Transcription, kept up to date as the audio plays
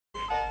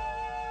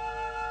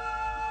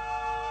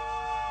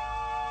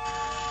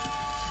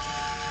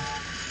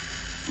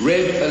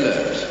Red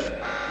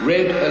alert.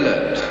 Red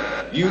alert.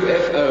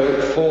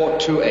 UFO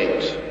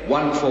 428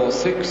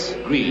 146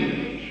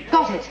 green.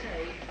 Got it.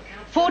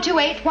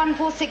 428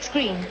 146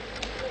 green.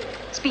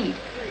 Speed.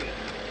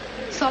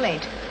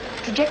 Solid.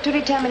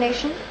 Trajectory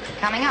termination.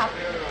 Coming up.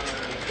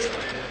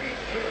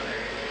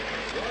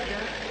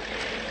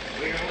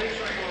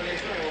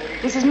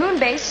 This is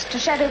Moonbase to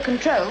Shadow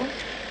Control.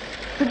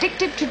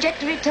 Predicted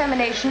trajectory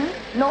termination,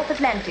 North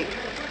Atlantic.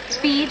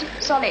 Speed,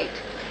 Sol 8.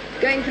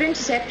 Going for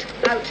intercept,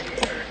 out.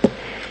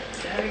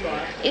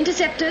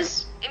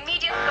 Interceptors,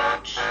 immediate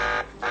launch.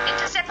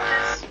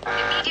 Interceptors,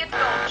 immediate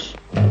launch.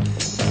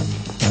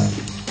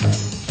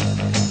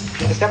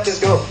 Interceptors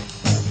go.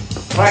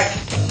 Right.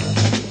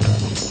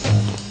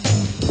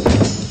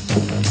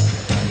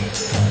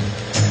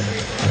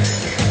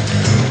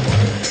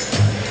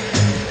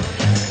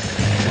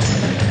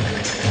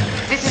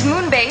 This is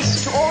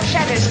Moonbase to all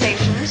shadow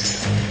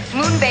stations.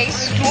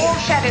 Moonbase to all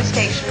shadow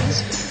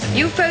stations.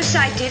 UFO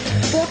sighted,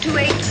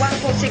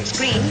 428-146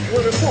 green,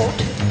 will report.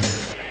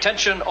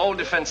 Attention all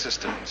defense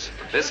systems.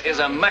 This is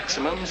a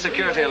maximum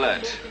security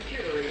alert.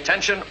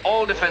 Attention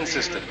all defense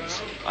systems.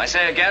 I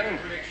say again,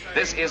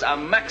 this is a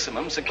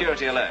maximum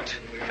security alert.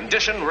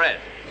 Condition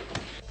red.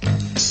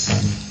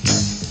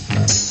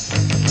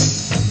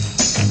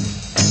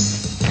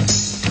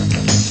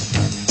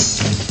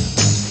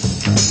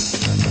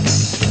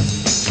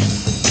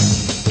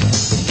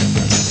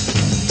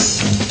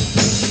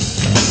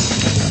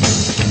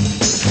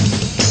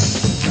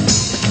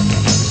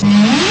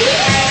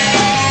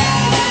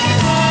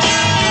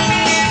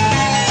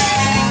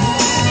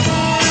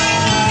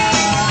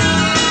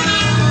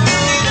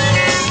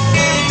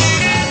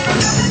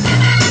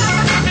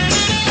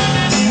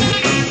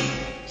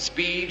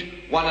 Speed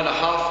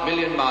 1.5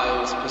 million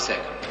miles per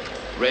second.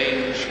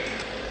 Range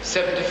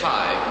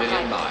 75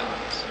 million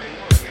miles.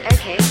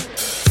 Okay.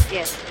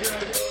 Yes.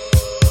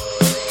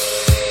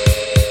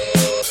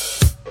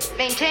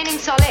 Maintaining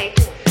Sol 8.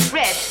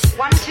 Red,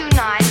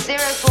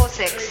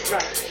 129046.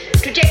 Right.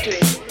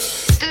 Trajectory.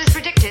 Still as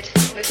predicted.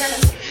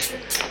 Lieutenant,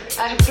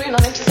 I have green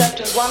on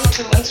interceptors 1,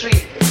 2, and 3.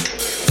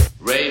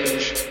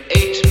 Range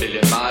 8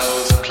 million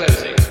miles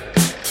closing.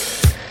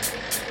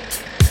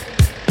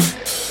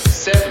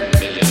 7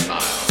 million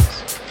miles.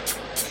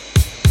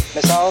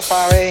 Missile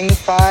firing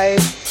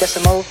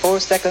 5.4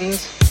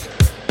 seconds.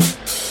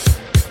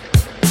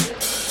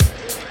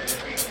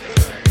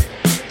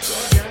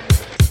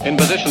 In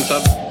position,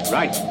 sir.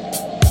 Right.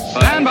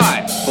 Stand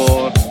by.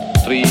 4,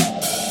 3,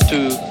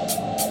 2,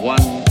 1,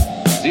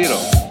 0.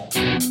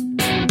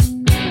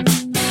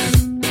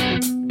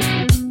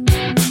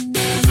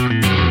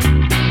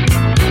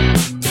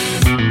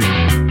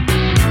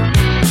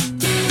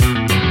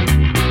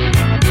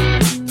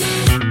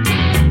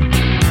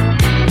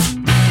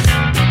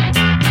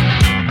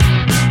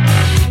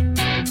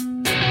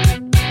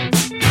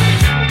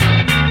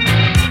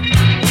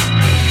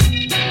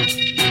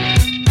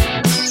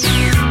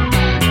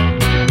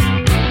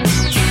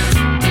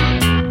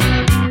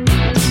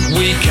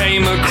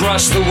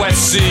 Across the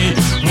West Sea,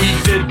 we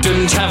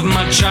didn't have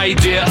much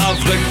idea of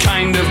the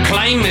kind of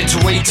climate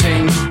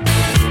waiting.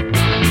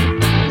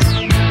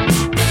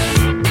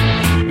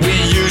 We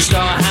used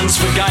our hands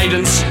for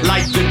guidance,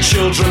 like the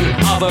children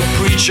of a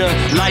preacher,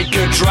 like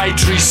a dry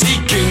tree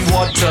seeking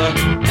water,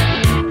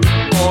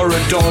 or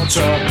a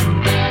daughter.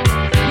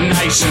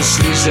 Nice and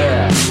sleazy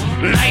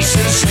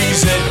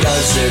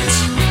does it.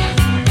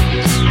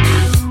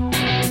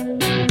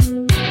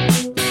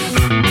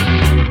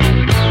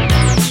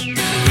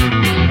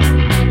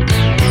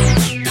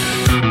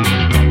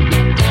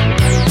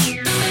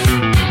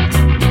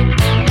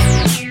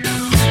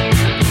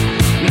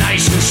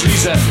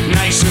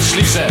 Nice and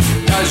sleazy,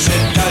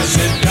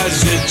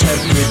 does it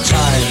every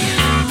time.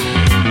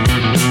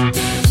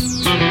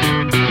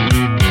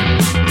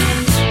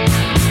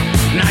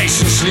 Nice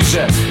and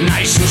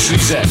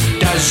sleazy,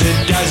 does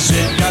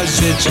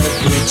it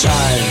every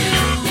time.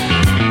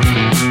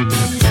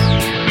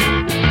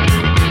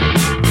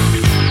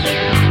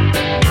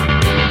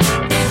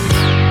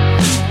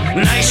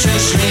 Nice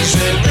and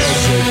sleazy, does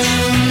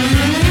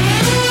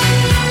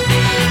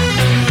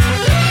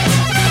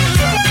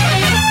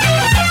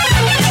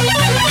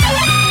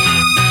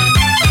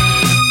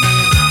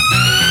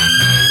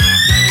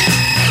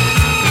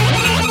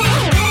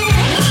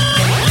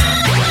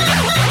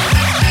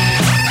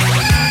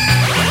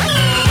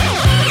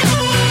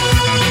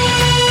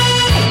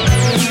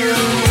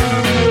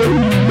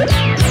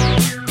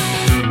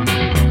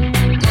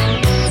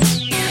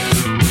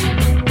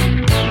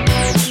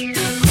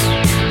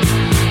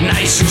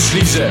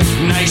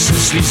it. Nice and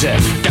sleazy,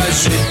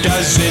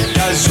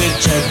 does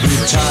it every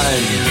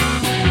time.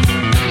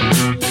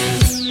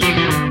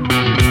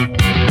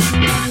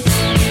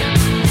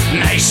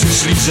 Nice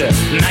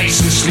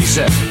and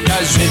sleazy,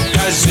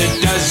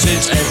 does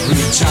it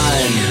every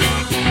time.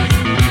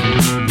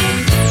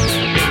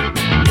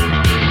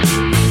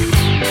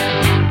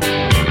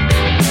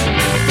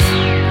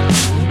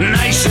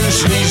 Nice and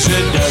sleazy,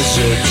 does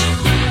it.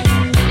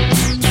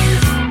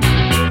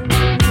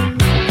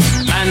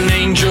 An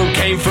angel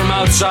came from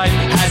outside outside,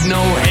 had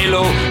no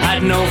halo,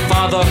 had no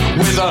father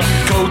with a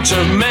coat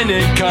of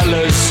many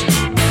colors.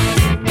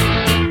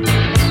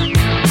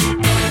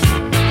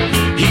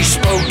 He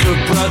spoke of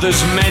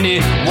brothers many,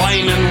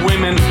 wine and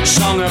women,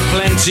 song of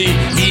plenty.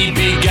 He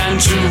began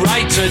to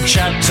write a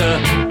chapter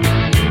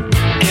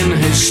in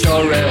his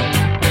story.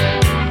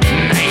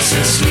 Nice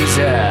and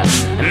sleazy,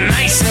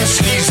 nice and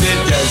sleazy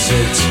does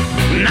it.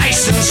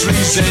 Nice and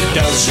sleazy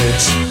does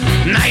it.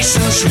 Nice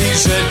and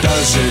sleazy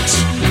does it.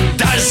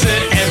 Does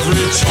it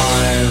every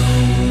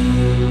time.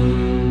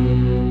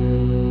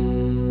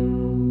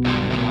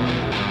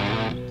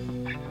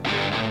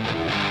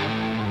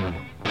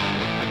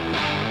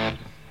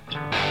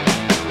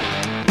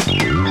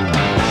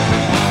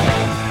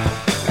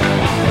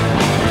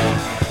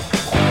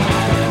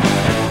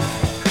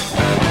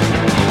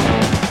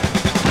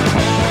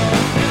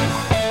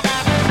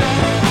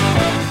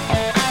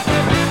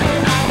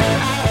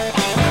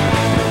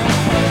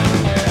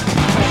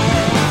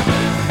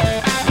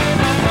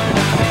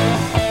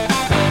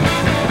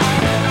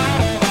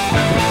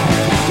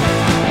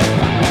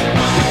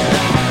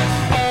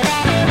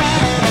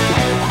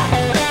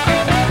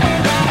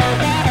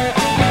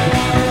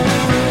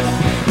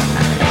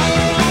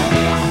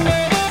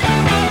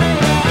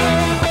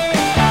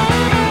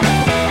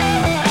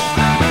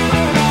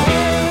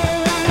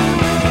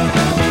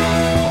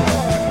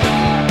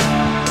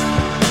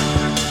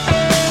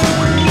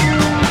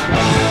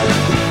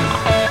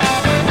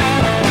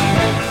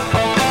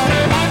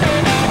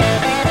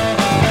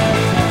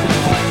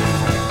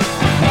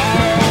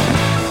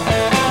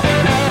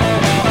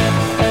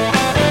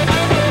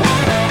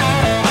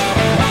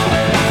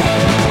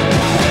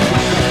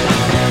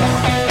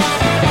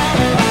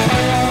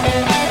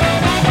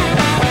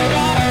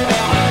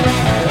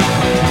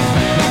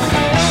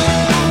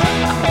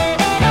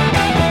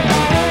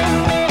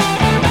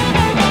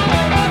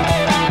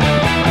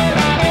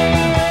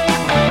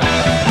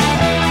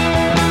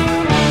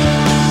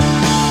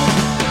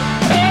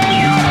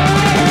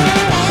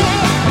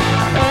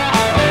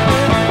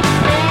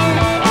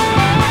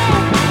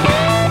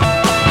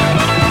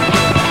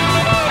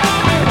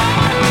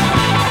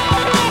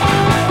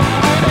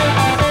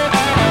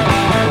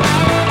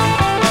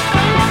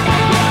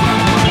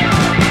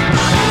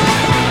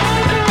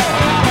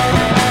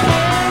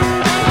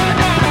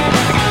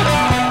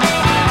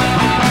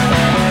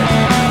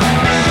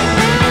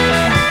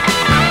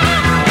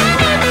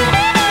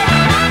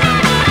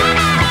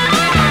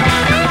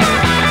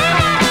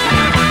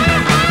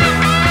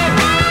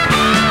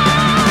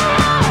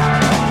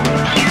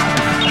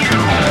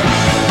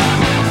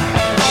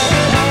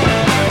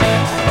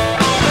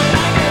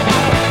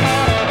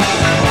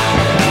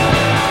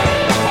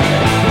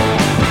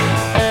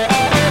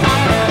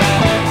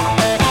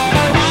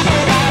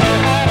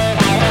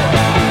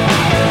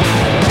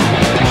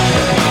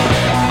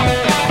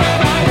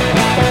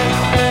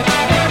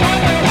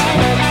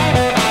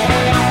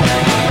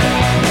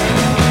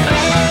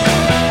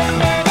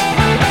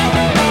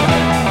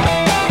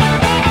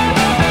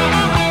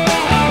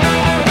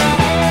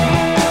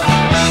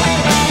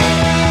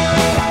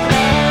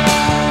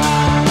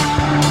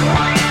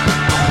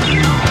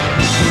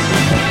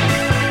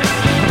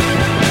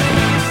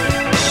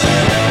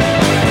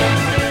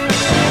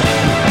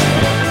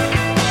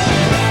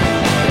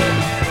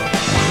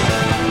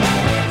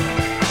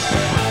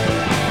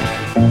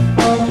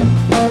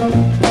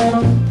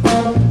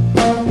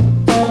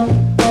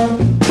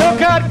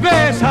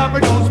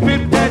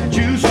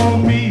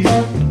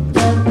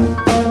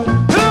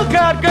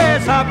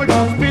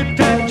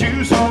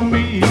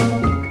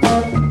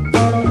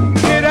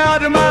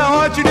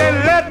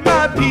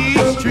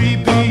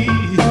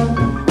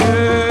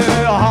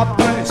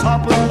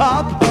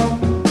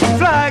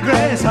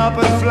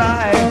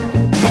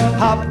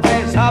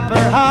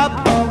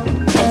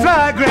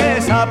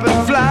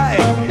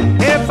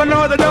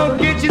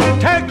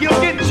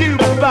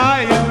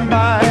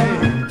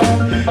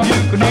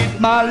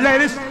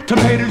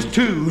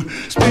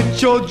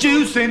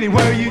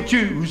 Anywhere you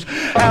choose.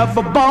 Have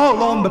a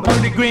ball on the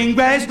pretty green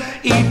grass.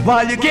 Eat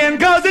while you can,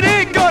 cause it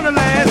ain't gonna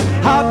last.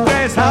 Hop,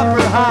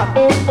 grasshopper, hop.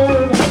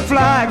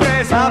 Fly,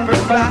 grasshopper,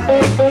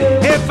 fly.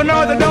 If a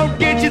norther don't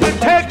get you, the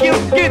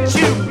turkey'll get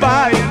you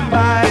by and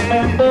by.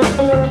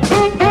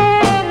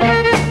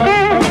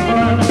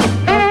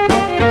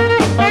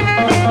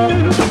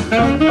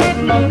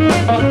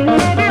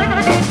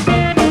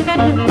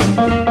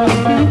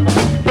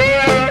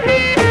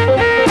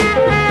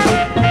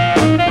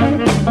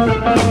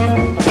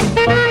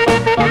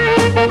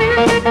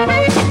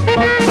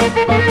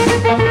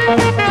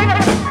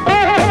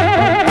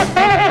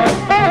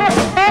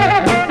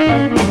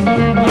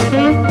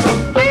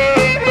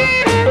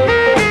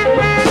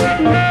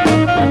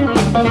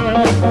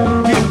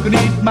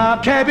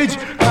 Cabbage,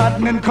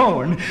 cotton, and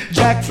corn.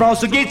 Jack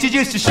Frost will get you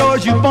just as sure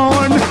as you're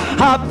born.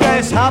 Hop,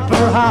 grasshopper,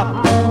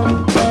 hop.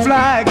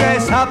 Fly,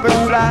 grasshopper,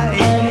 fly.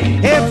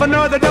 If a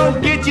norther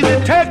don't get you, the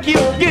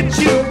turkey'll get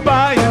you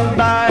by and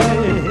by.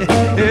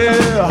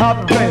 Yeah,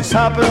 hop,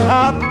 grasshopper,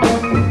 hop.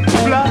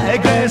 Fly,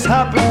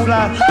 grasshopper,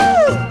 fly.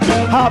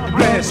 Hop,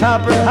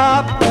 grasshopper,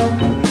 hop.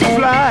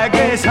 Fly,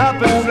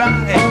 grasshopper,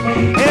 fly.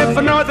 If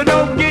the north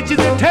don't get you,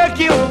 the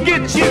turkey will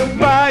get you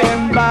by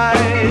and by.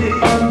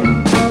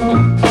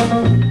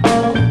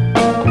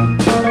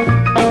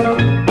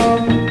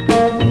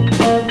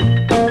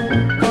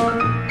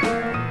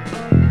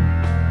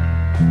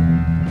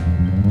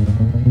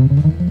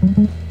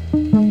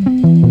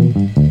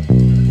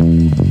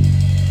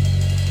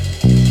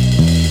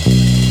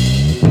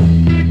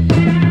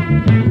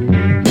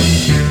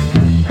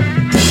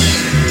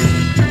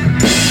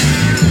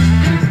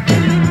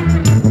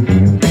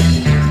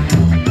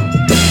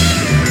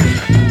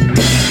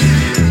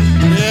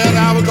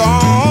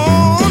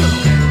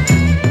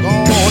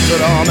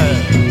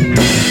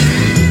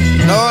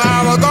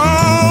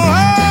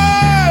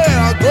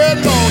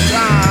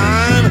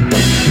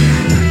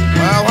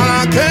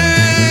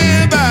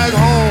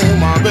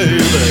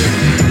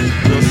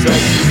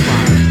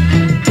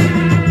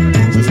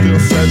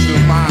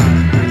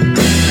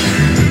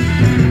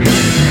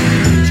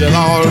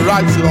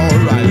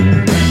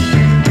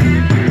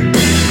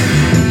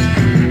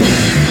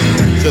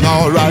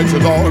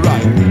 It's all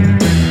right.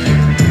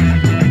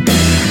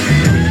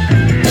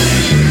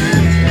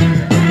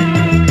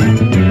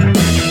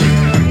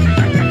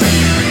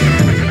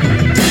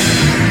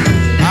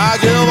 I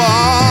give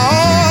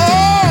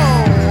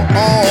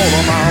all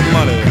of my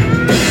money.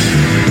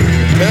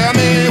 Tell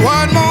me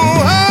what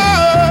more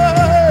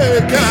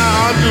can I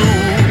do?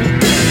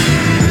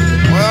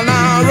 Well,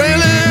 now I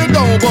really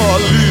don't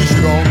believe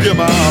you're gonna give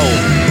my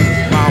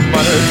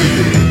money to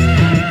you.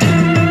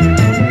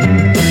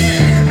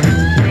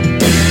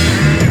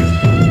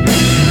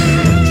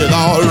 It's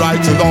all right.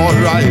 It's all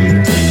right.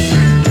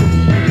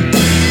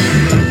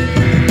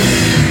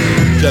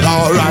 It's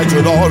all right.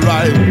 It's all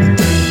right.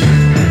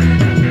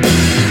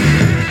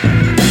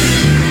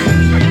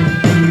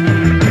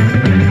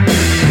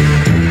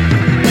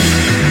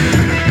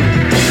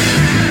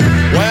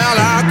 Well,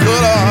 I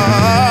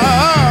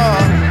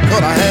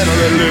coulda had a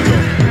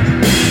religion.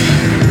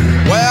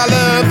 Well,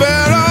 the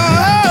very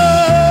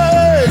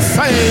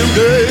same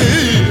day.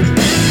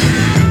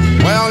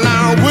 Well,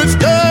 now which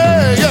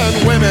day and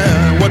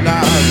women would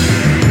not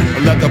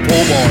let the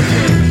poor boy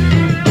play?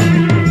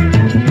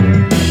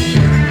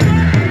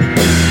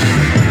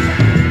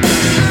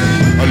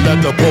 Let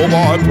the poor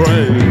boy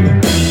pray.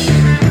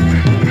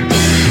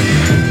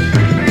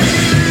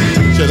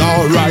 It's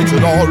all right.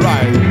 It's all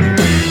right.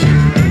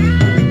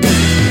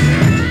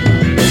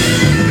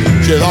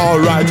 It's all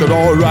right, it's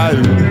all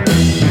right.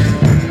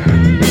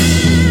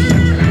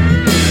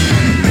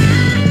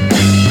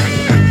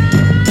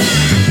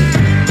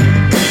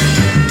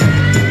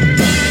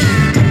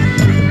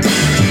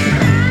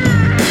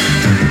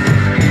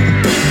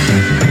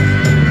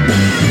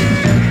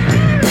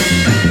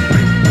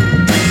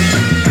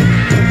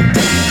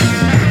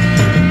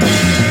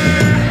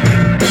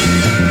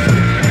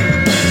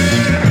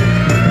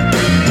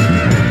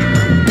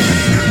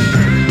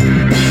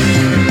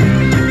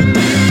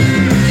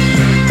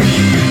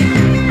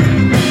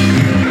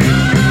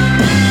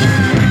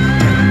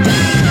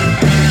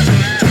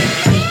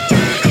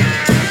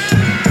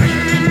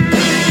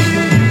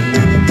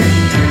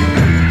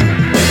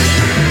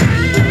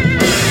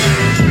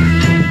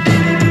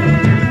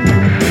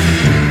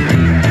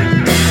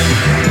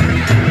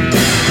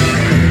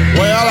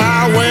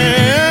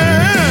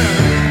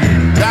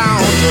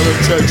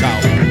 Church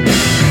house.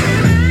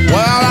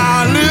 Well,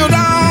 I kneel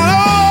down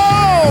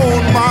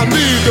on my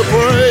knees to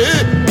pray.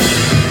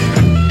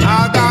 I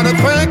got to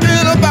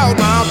thinking about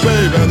my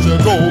baby as she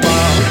go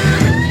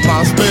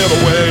my spell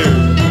away.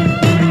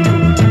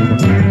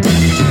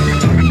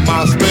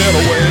 My spell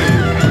away.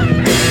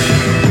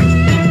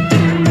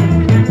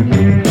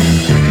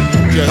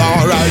 It's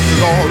all right,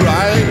 it's all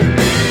right.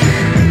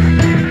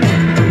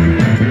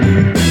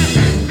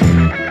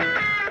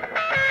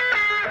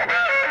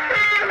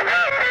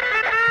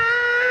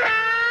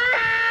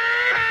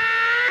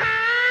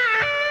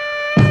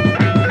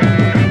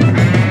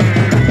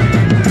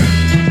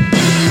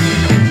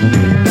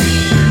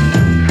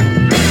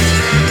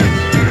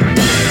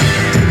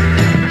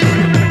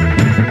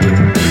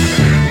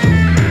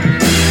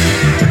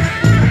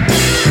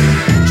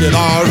 It's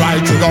all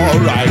right, it's all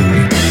right.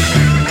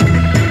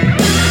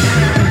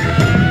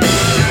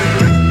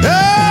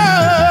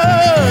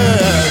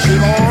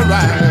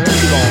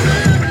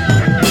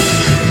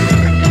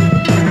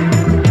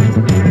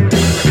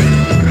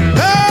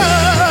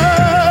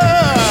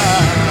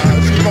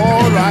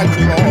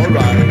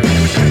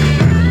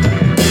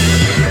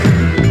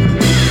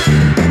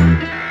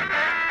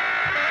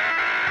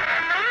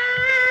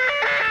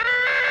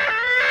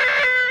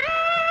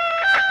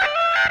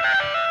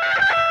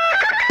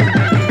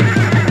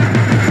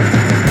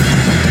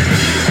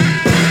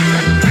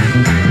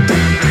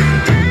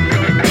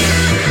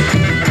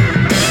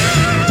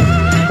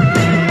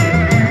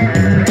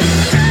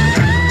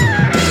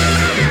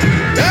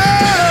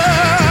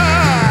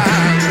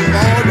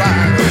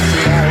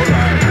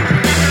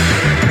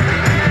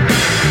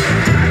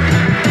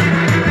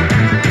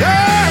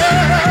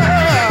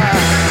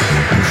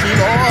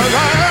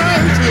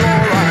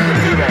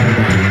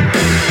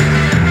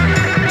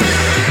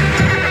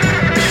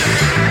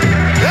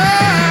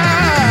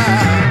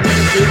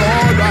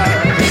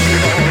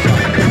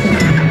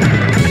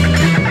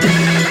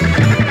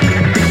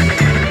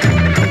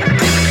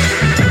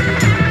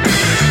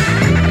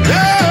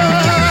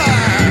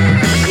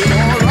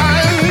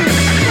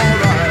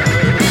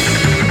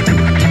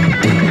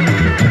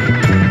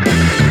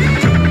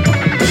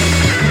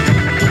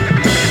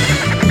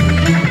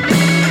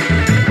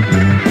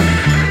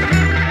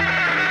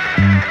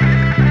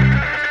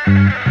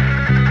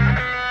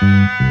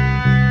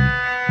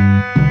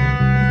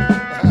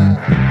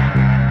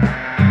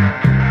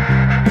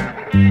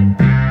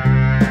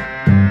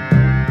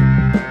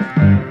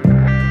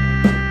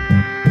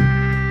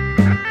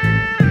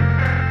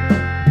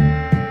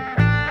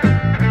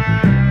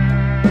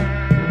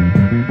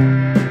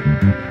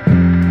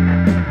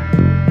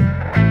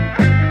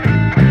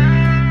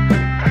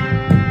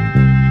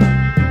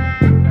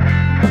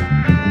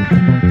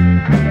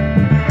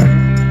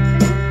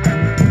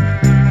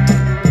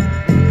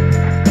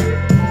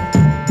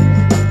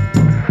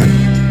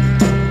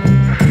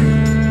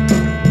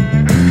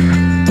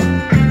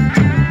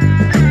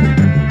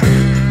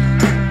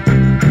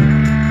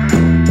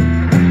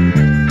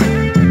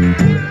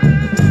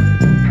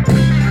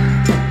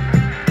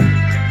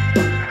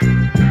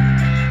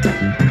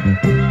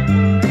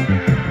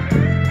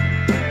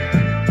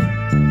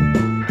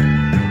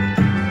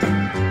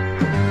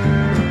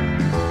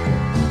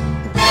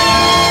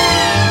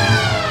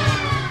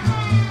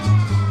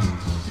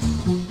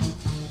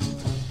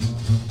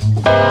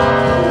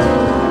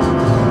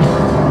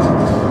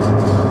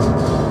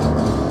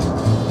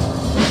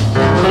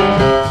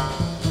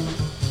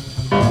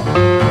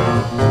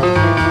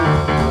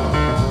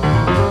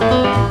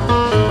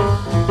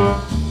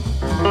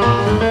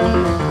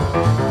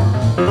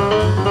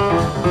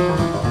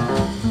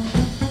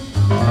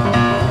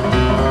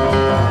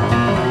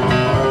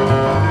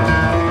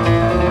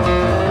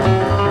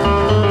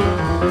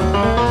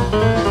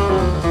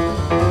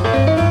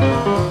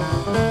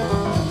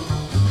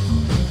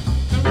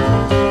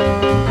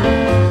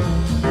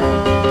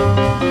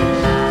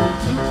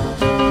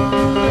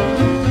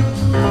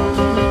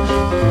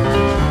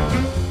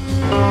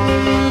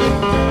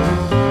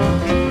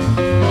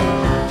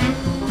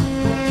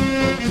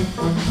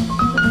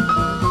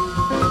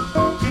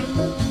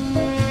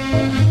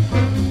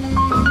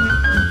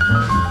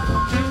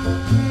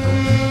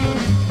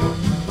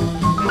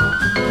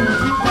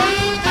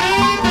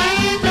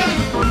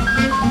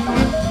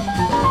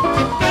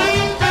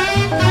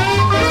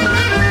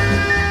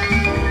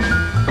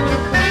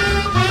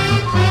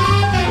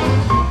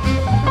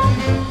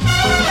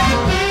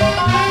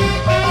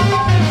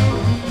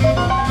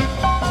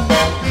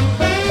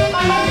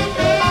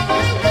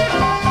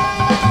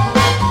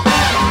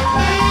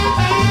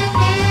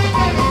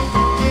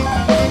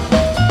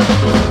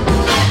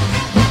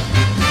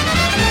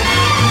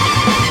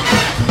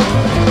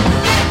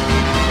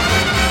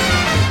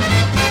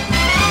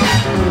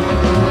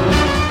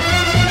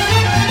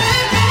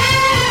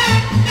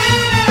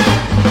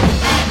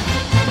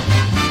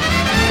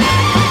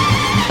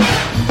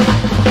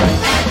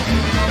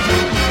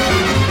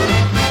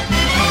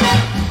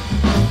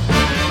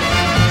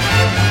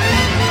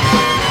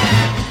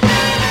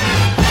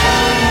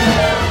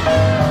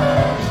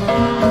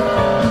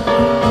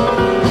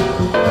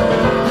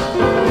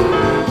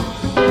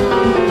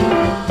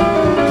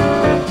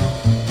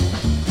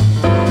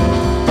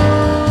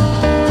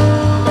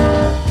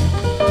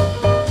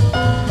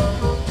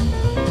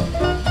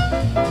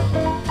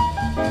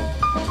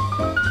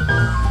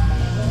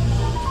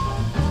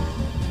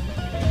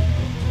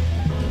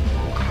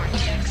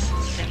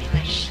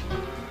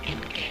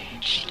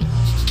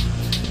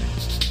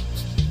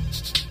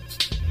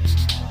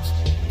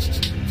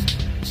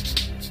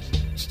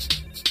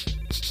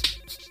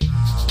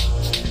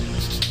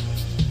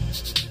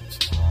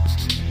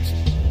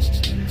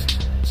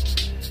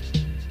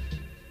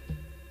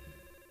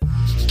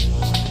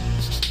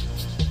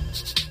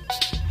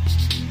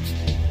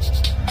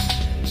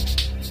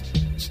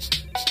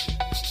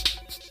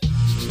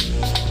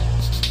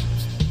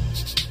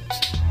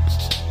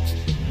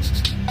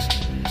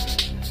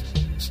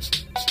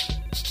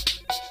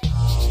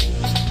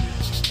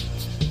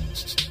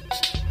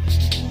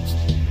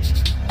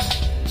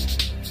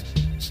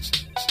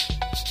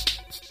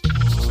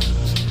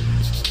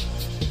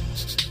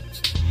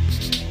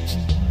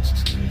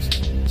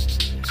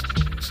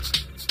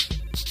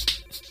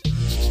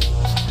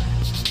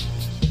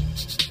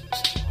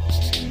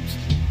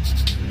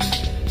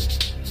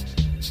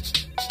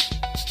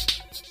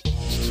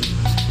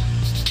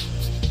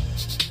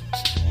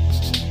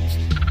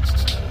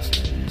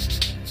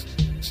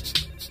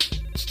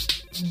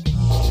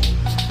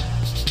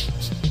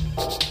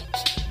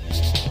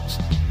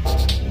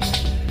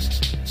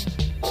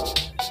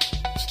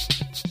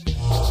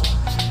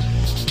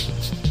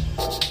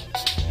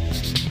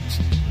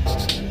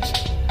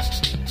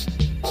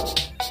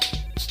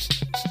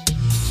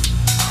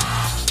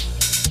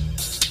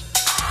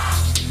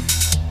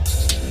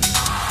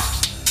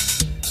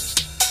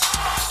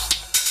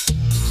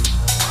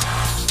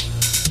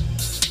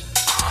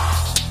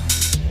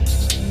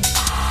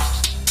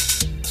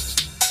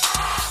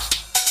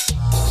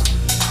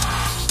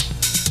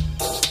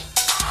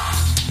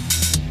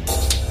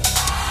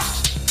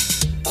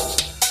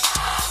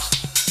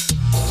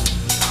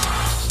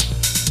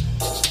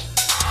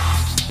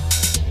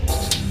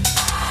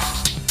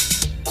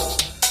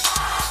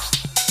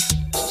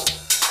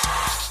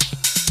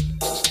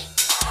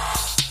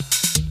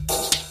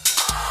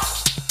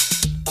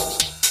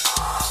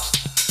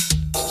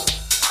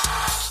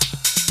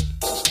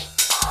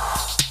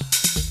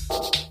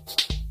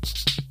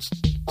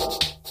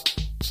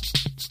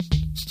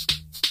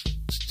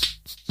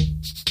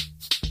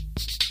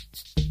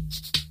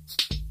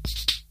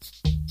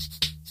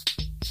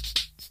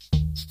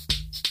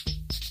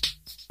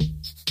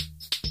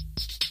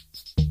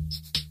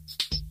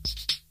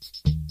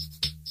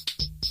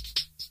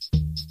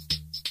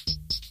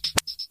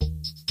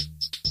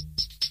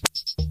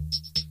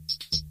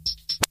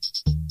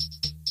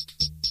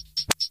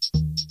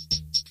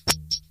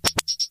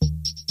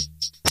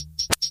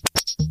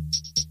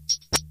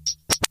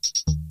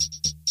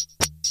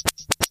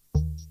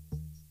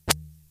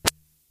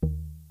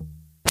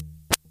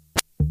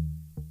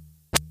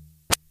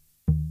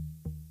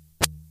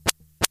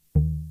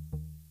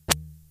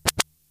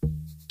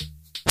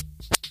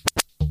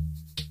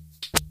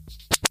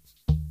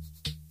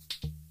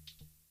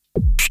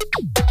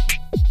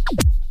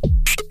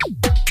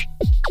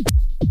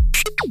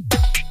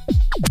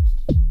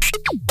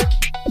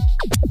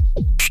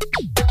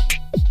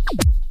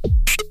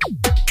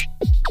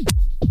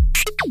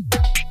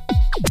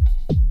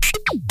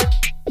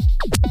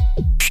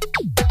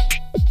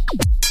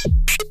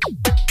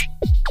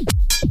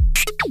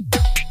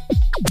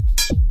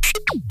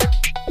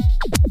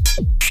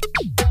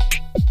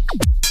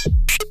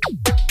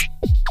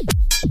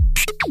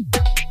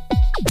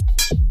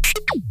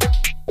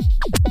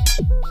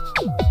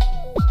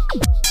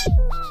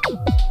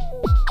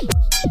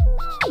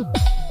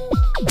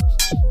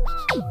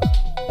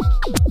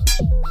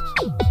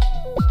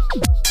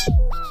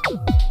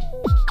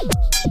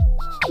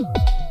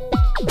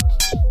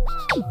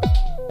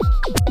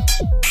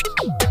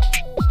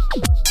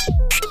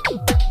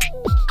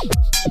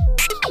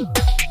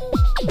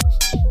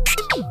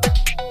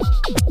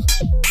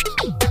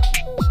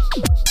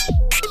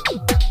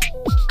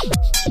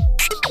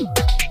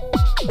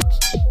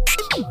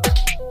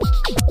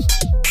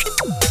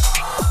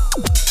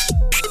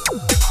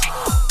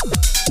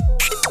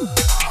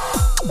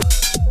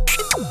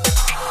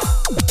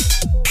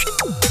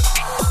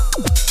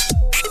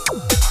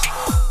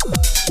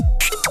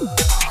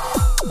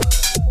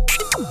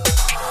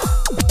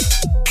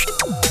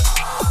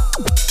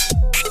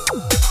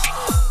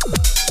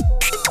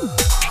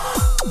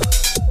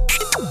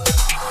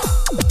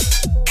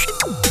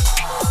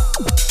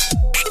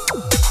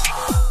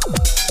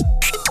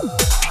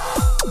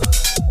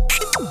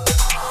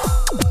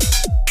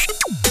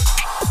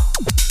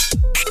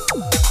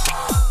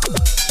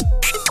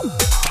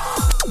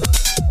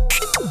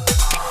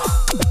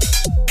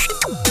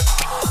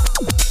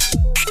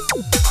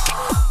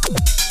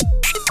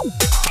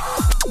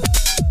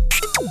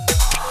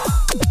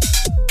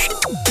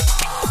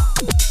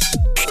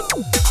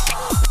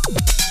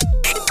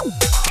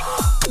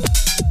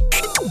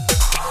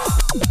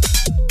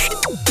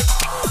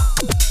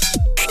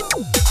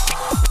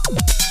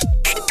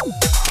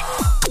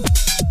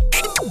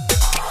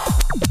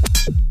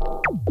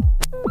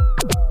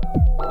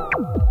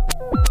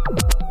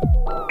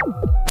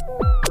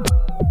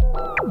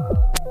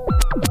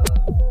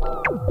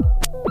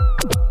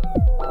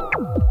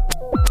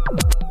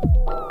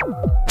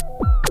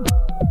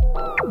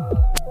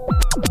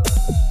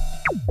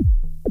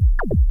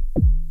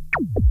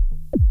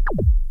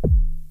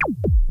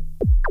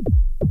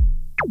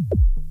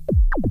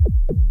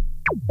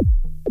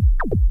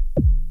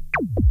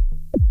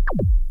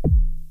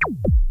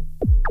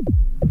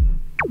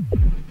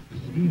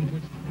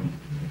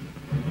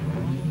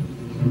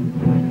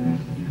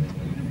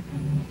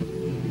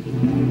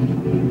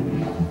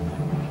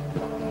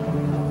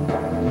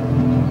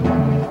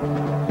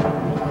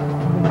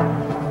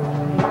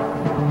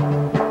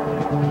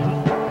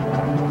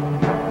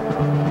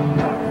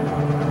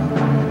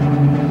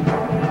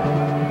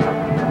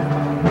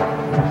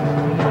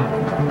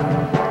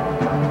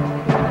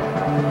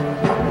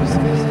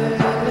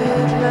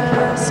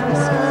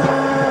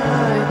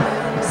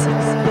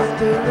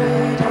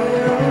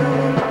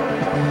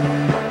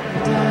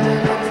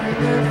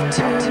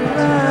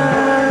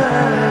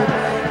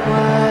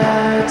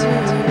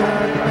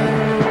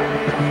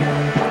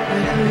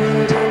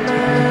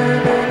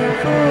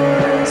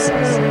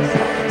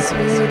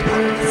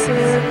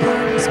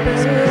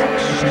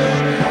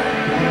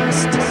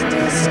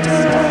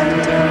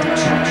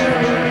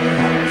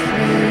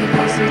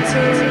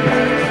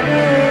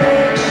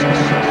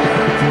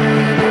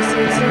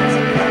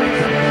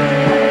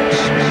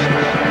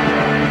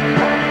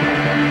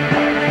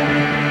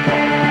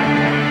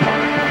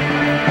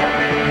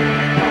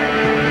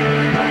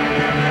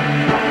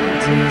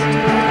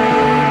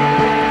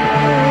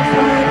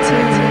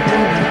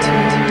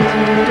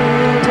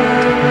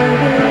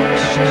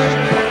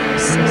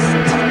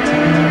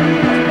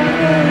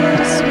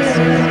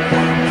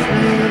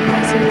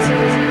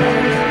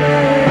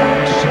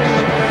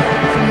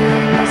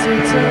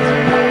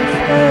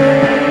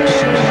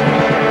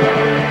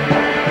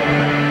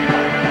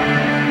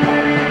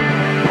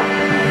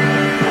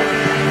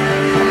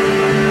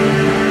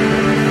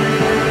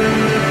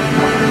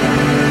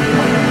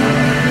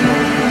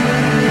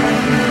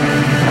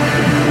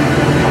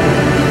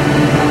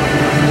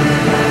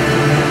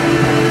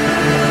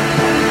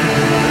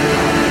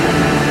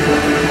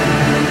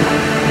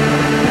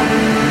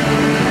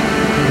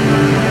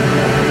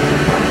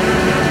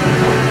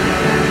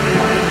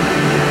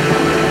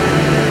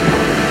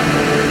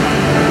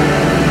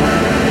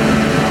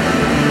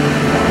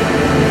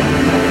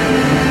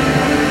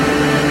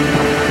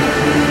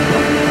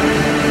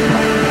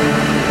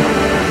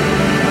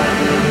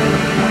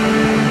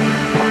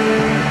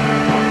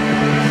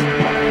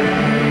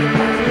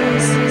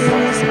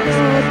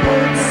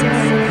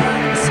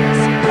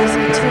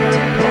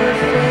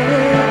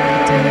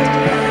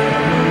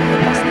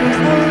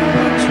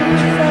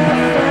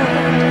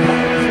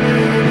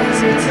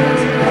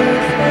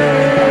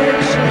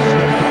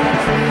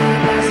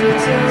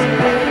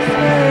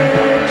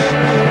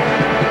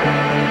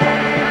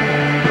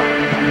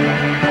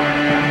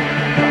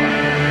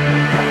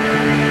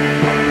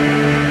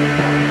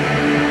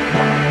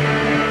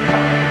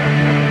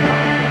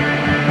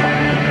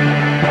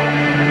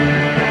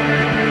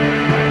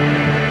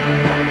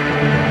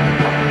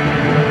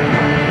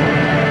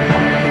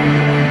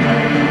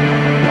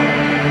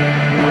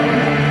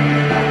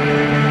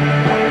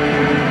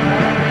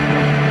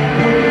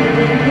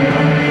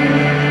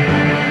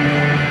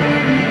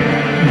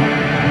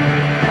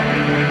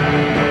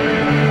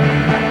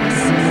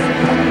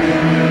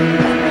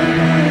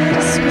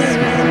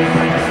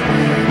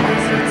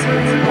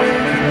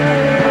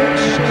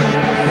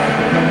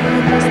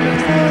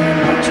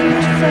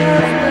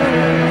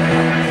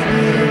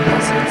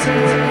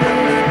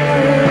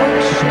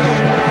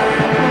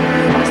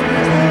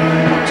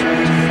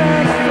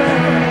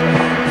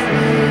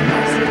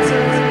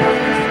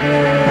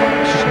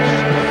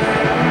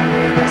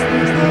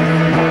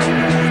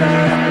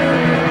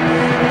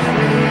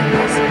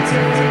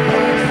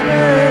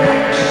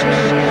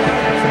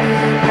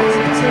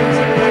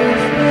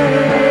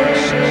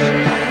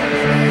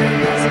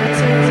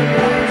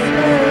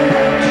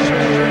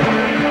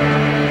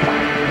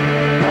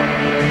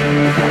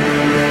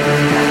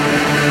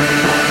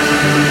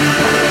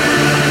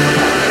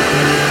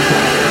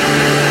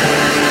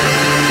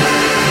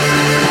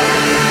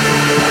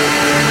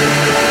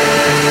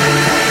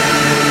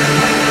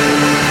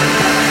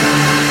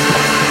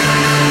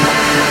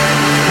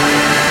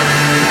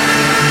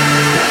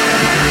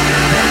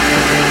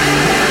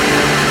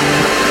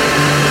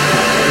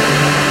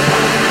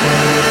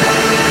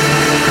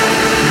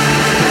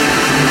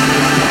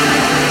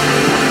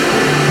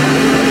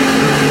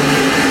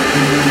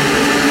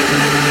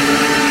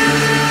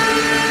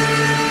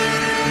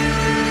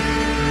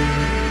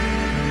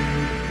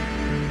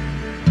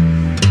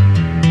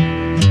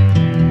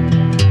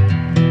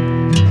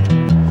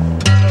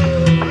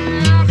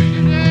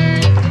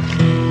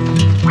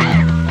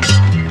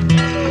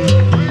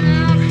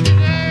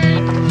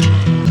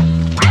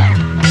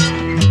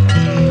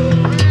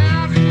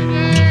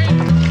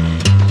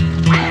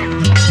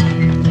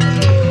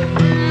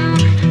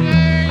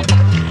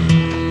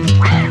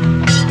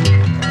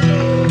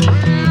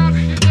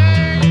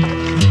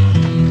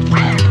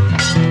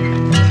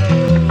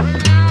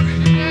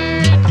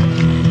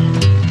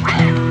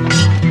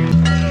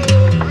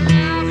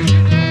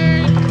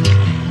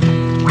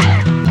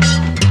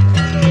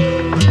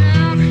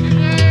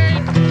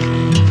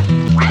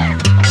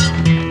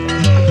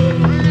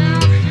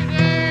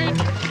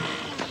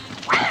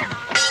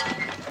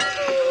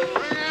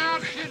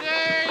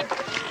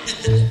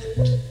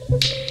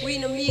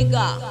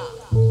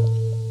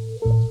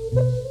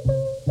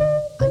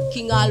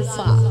 King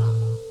Alpha.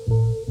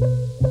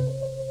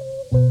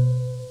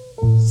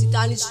 Sit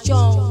on his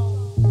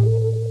throne,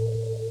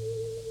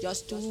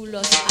 just to rule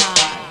us all.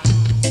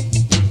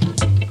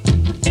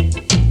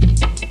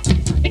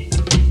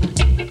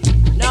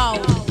 Now,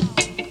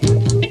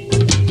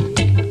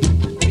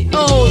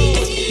 behold,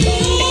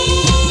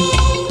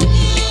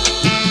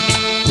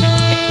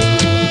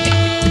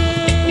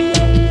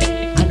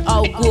 and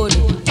how good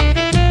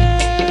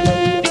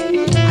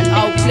and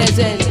how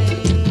pleasant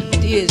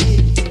it is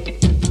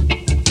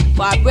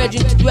for our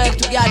brethren to dwell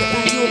together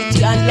in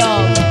unity and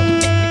love.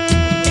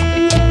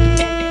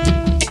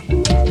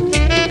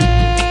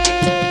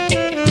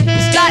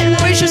 It's like the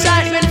precious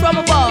ointment from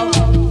above.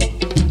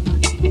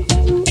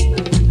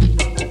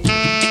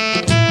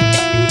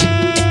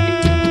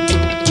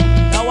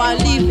 Now I'm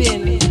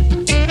living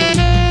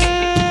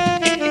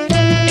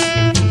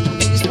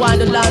this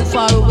wonderland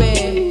far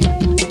away,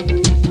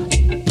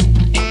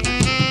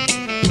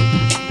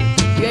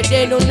 where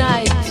day no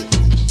night,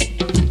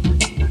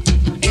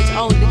 it's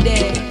only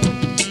day.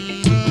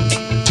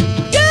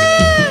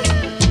 Yeah!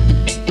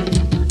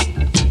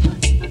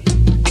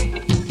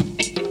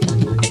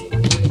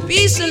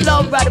 Peace and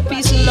love, brother,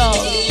 peace and love.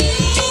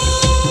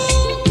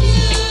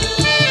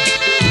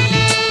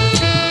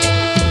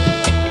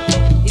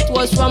 It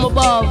was from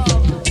above,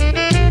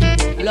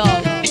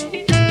 love.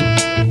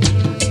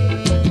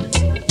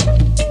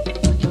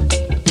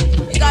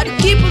 You gotta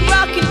keep on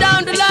rocking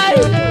down the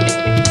line.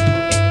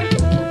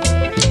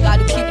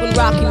 Gotta keep on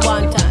rocking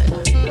one time.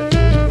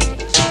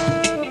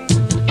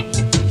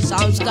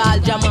 Sounds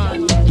called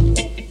Jaman,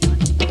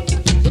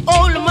 the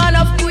old man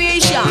of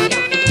creation.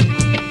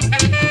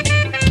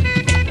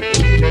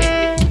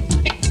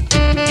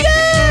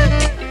 Yeah!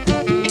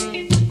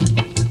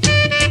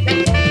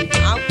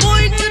 I'm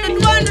going to the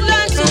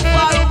wonderland so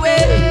far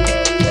away.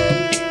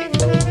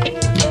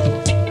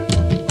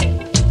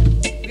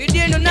 We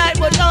did no night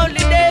but only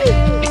day.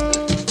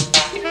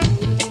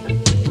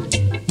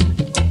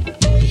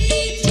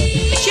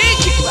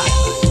 Shake it right,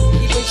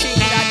 keep on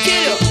shaking that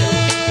kiddo.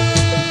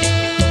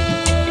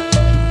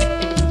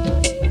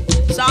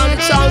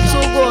 It sounds so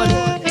good.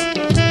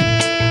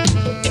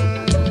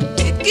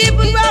 It keep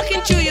on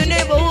rocking through your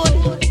neighborhood,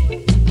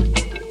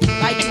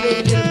 like the way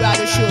the little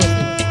brother should.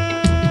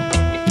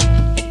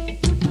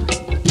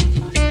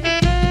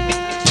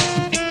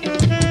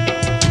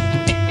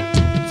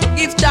 So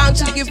give thanks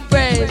and give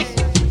praise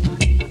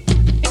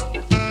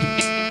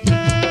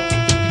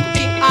to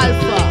King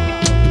Alpha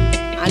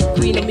and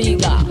Queen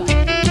Omega.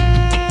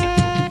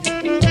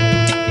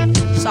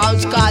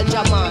 Sounds called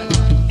Jaman.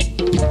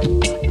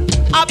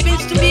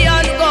 Happens to be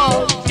on the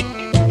go.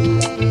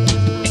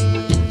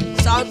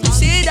 Sounds to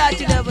say that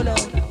you never know.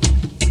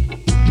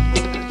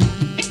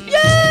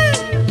 Yeah!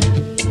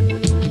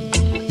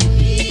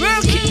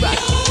 Work it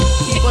right.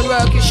 Keep on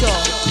working,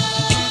 sure.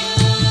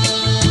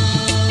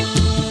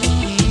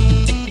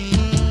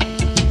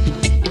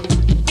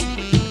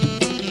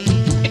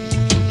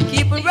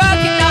 Keep on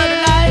working down the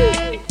line.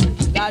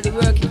 Gotta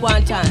work it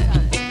one time.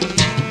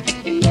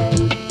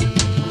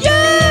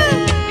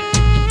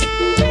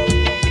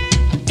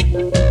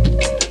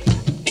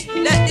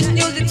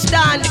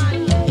 Stand,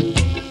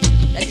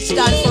 let it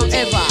stand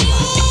forever.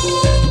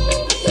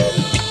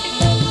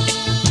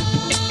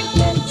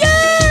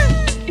 Yeah!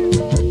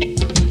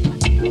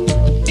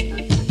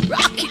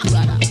 Rock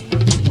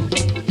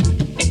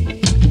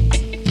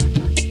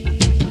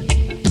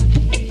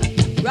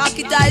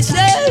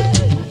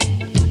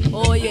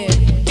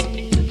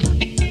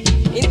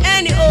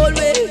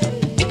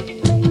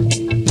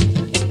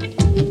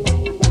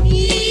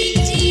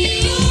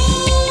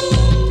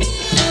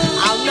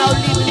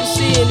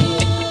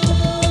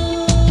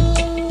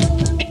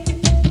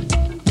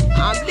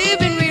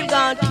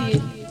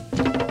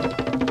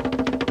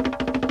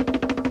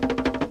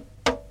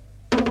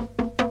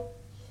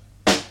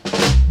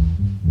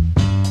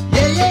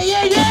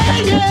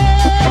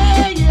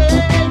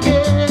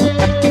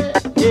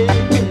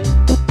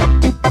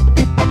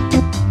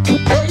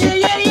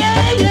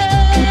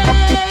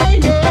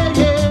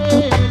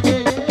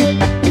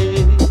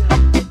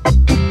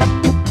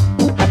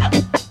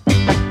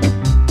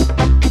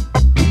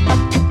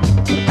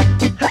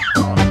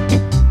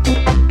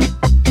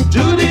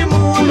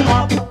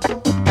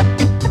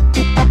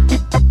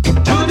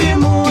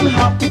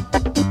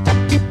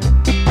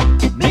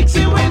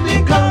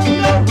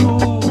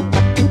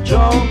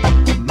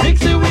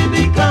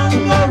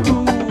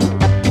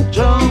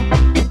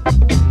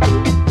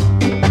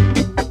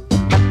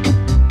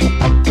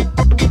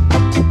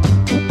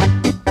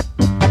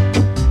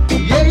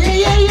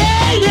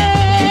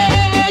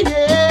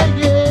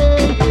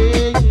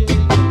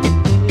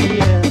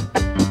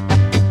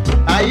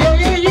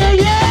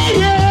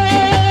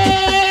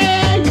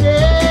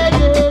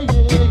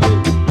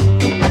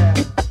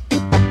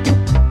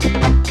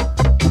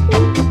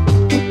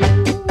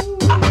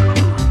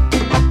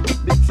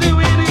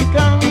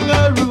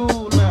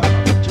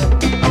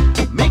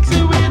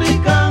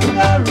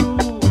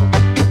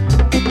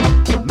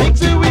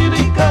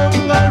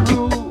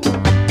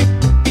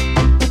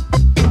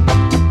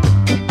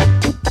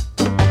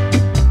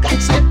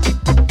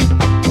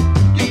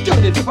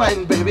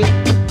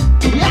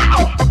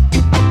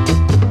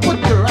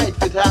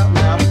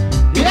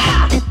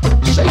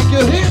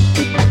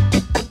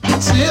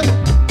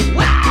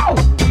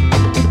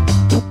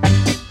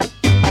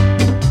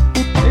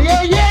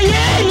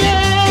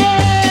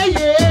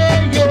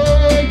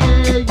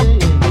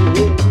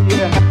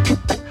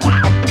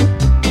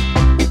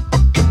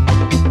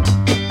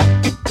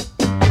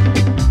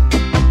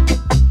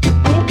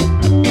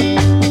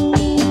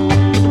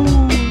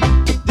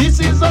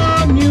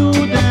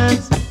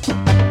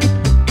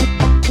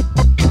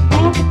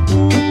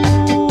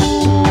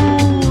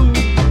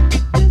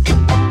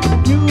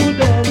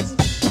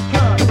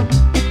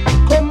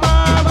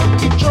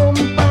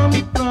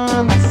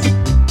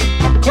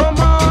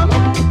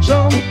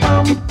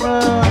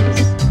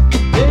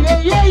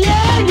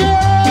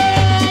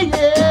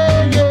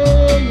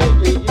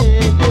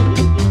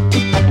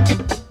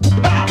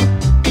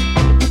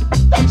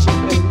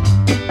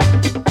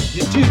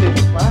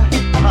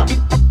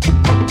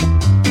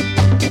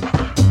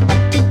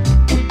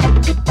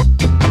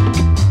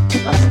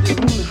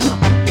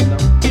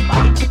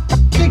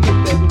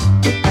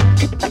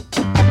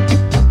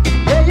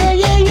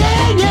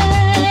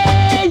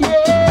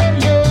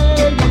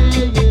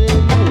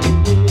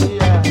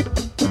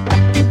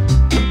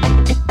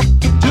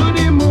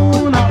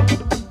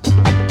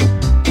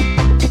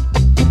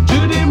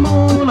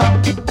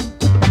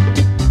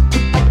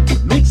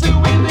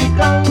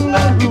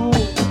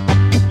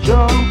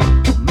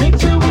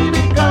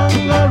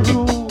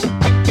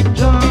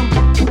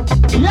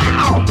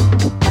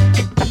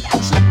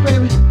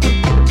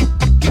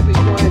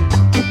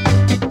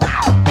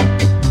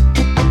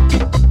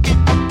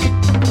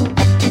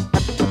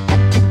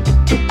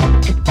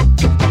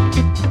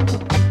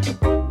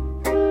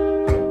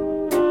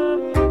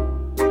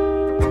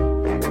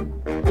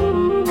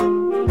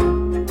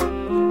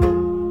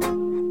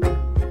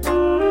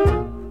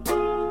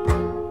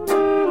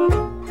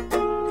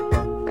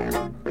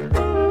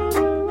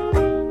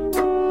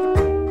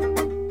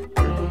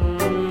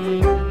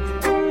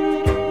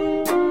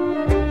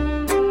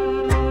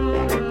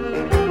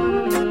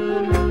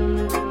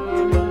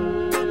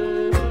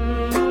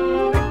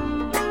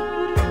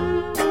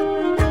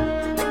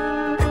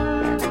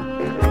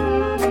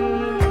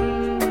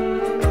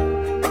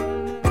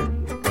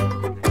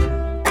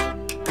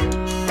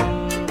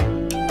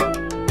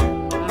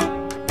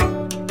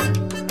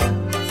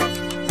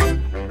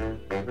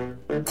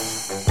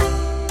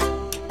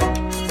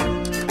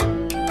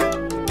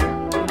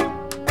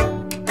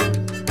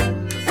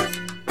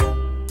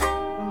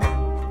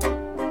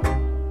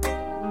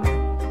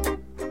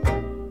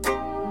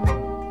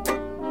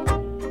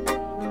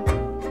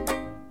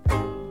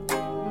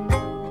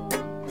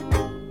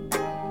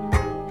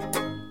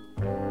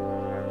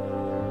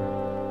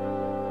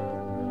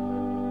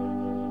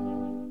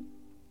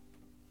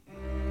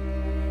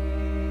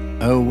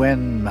Oh,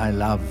 when, my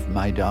love,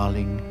 my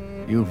darling,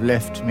 you've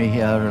left me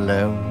here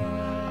alone,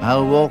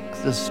 I'll walk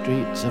the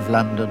streets of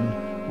London,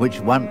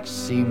 which once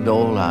seemed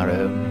all our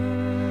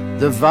own.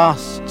 The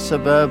vast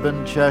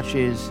suburban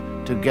churches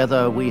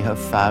together we have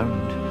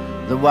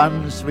found, the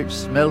ones which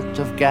smelt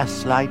of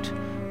gaslight,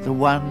 the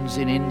ones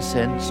in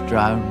incense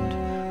drowned.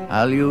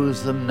 I'll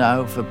use them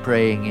now for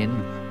praying in,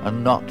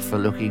 and not for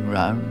looking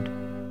round.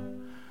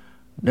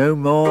 No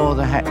more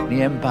the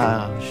Hackney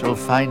Empire shall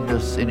find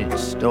us in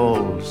its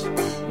stalls,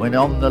 when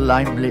on the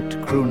lime-lit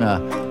crooner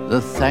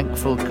the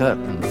thankful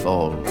curtain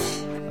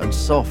falls, and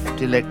soft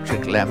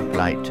electric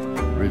lamplight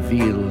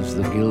reveals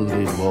the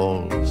gilded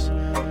walls.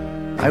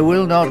 I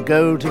will not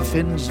go to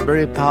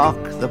Finsbury Park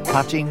the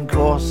putting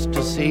course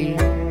to see,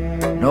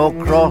 nor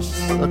cross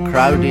the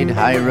crowded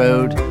high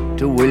road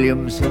to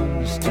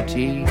Williamson's to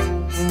tea,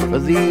 for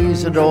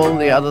these and all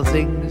the other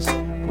things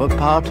were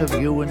part of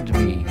you and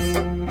me.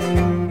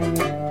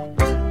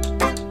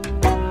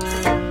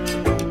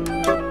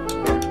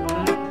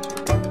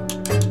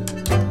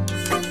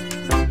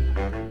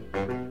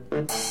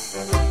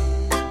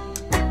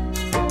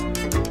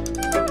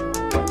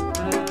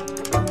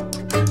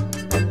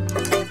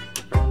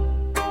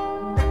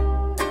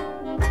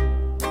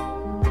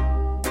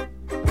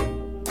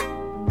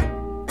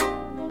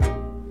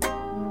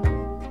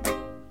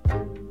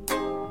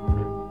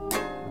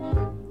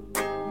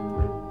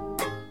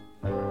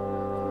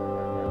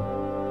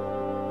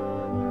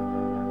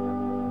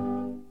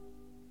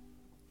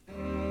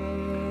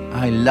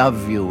 I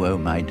love you, oh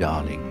my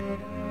darling,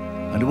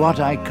 and what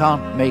I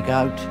can't make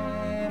out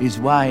is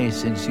why,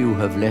 since you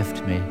have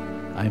left me,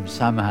 I'm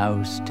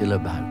somehow still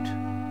about.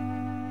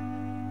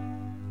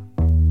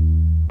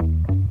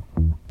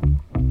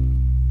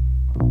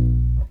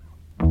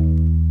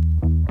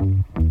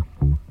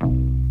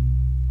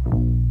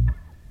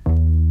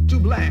 Too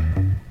black,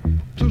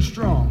 too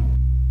strong.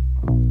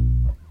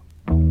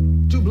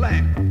 Too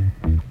black,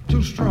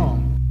 too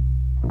strong.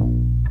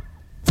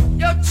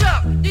 Yo,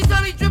 Chuck, these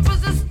honey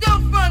drippers are still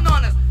front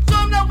on us. Show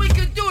them that we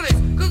can do this,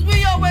 cause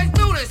we always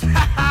do this.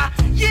 Ha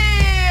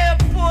yeah,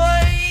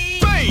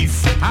 boy.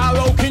 Face, how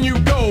low can you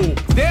go?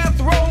 Death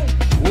row?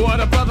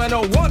 What a brother,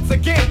 no. Once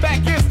again,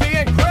 back is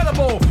the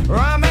incredible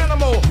rhyme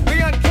animal,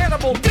 the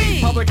uncannibal D.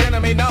 Public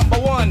enemy number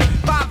one.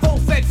 5-0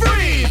 said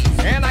freeze,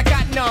 and I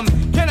got numb.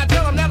 Can I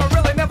tell them that I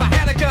really never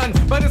had a gun?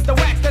 But it's the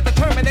wax that the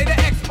Terminator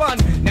X spun.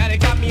 Now they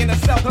got me in a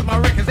cell cause my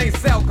records ain't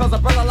sell. Cause a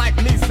brother like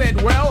me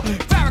said, well,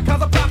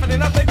 Farrakhan's a prophet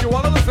and I think you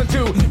wanna listen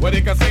to what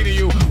he can say to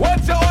you.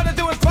 What you ought to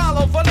do is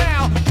follow for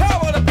now.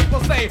 Power the people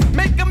say,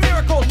 make a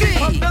miracle.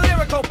 Pump the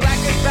lyrical, black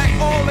is back,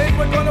 all in,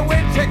 we're gonna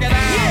win, check it out.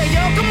 Yeah,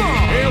 yo, come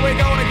on. Here we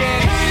go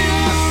again.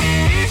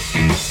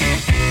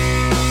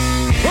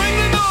 Bring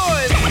the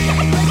noise. Turn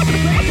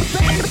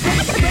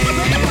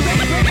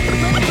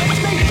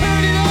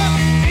it up.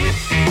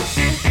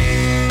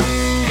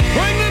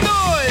 Bring the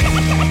noise.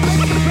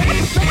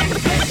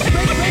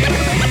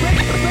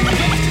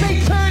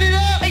 Turn it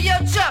up. Hey, yo,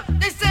 Chuck,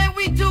 they say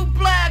we too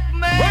black,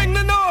 man. Bring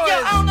the noise.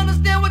 Yo, I don't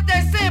understand what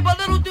they're saying, but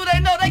little do they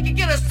know they can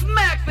get a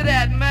smack for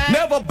that, man.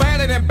 Never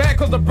badder than bad,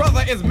 cause the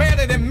brother is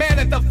madder than mad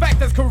at the fact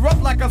that's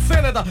corrupt like a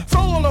senator.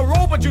 Soul on the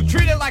road, but you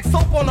treat it like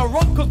soap on a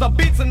rope, cause the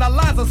beats and the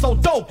lines are so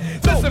dope.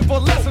 Listen for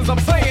lessons I'm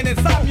saying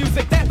inside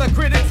music that the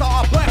critics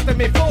are blasting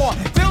me for.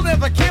 They'll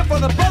never care for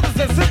the brothers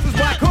and sisters,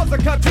 why? Cause the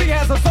country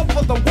has us up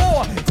for the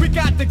war. We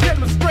got to get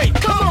them straight.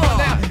 Come on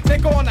now, they're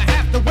gonna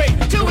have to wait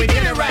till we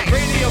get it right.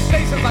 Radio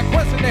stations, I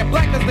question their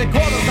blackness, they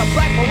call us a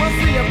black, but we'll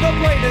see if they'll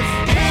play this.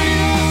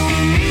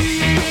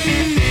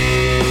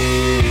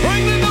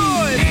 Bring the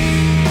noise.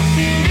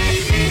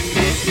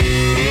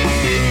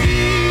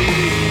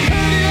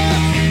 Turn it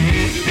up.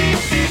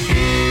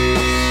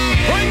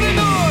 Bring the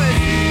noise.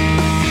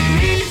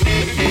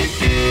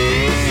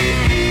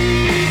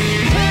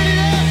 Turn it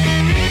up.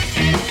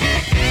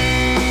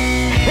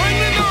 Bring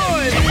the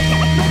noise. Turn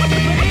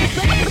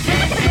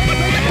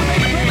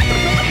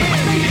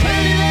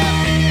it up.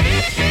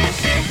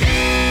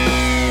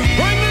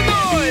 Bring the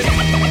noise.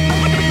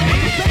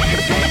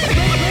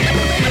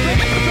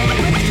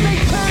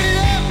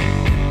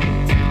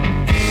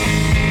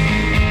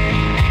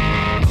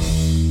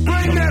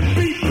 Bring that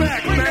beat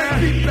back,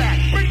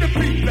 man. Bring the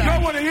beat back.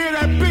 Y'all want to hear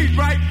that beat,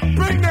 right?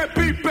 Bring that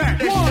beat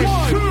back. 1,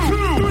 2,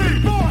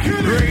 3, 4.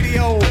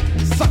 Radio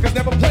suckers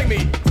never play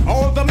me.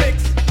 All the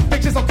mix, they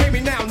just okay me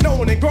now,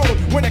 known and grown.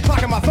 When the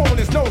clock in my zone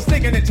is no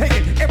sneaking and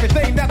taking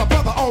everything that a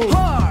brother owns.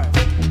 Hard.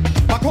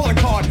 My calling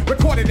card,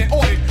 recorded and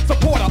ordered.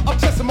 Supporter of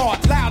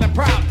Chesimard, loud and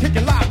proud,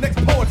 kicking live.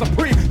 Next poet's a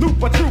pre-loop,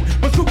 but true,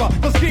 but super,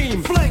 the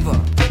scheme. Flavor,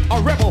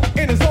 a rebel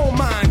in his own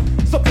mind.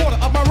 Supporter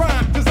of my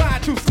rhyme,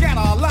 designed to scatter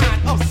a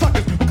line of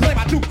suckers who claim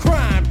I do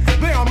crime.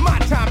 They on my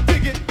time,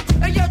 dig it.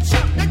 Hey, yo,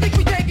 Chuck, I think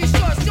we take it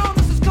short. Show them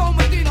this is Cole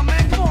Medina,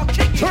 man. Come on,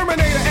 kick it.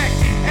 Terminator X.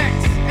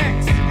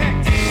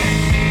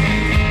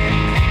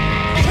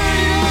 Turn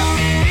it up.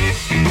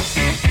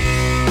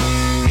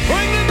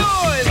 Bring the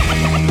noise.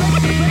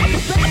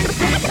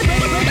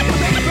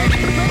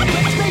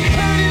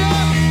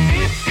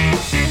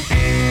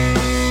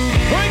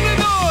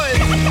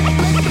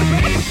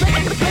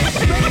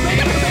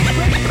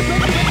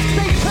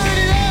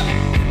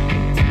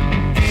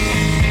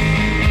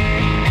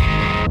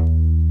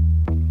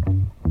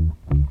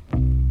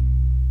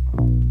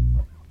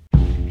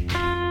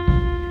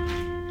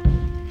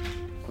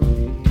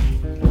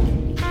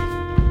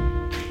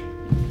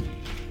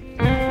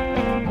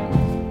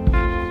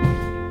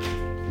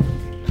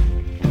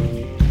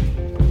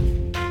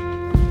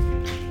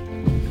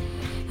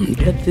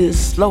 Death is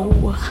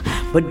slow,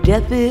 but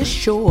death is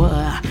sure.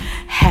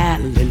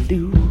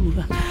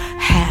 Hallelujah,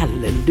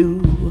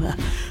 hallelujah.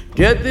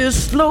 Death is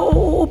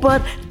slow,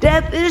 but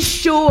death is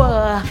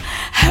sure.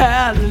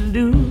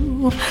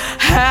 Hallelujah,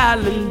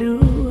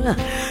 hallelujah.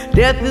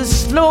 Death is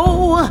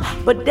slow,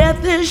 but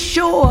death is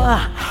sure.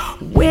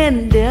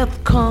 When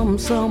death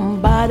comes,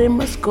 somebody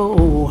must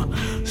go.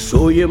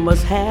 So you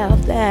must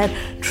have that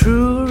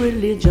true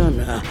religion.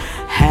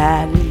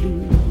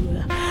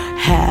 Hallelujah,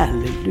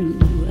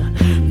 hallelujah.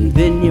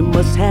 Then you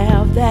must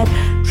have that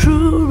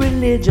true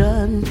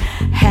religion.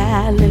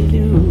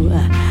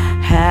 Hallelujah,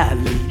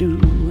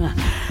 hallelujah.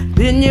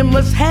 Then you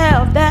must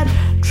have that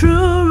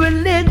true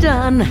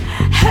religion.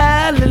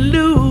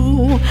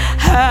 Hallelujah,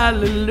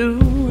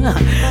 hallelujah.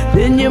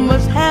 Then you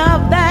must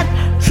have that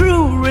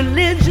true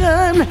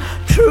religion,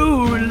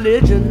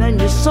 and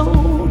your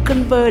soul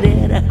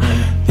converted.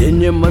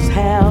 Then you must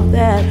have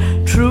that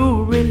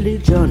true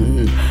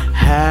religion.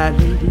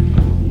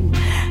 Hallelujah,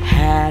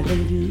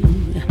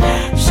 hallelujah.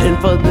 Send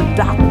for the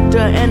doctor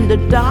and the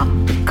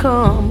doctor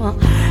come.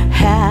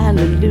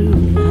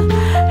 Hallelujah,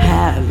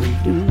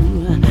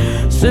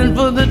 hallelujah. Send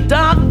for the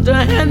doctor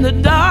and the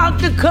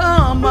doctor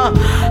come.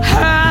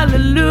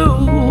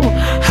 Hallelujah,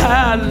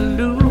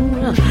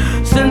 hallelujah.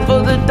 Send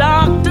for the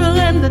doctor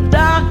and the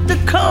doctor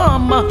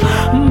come.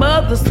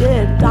 Mother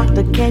said,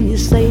 doctor, can you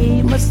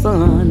save my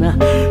son?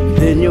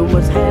 Then you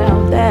must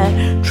have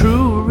that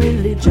true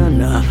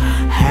religion.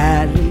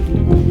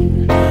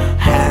 Hallelujah,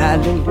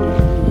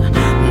 hallelujah.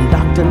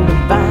 Dr.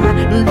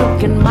 Levine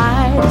looking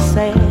mighty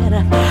sad.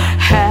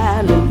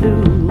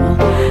 Hallelujah,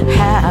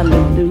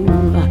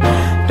 hallelujah.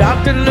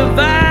 Dr.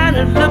 Levine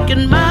is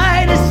looking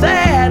mighty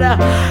sad.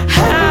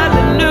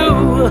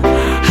 Hallelujah,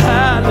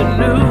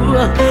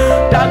 hallelujah.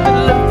 Dr.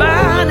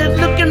 Levine is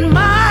looking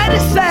mighty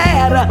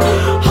sad.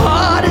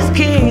 Hardest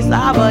case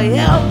I've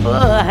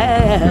ever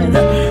had.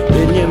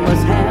 Then you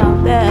must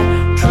have that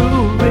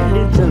true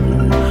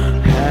religion.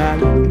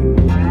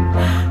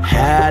 Hallelujah,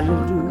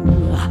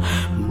 hallelujah.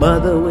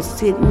 Mother was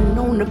sitting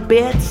on the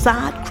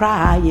bedside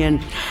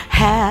crying.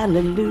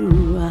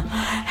 Hallelujah,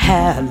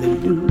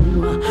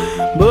 hallelujah.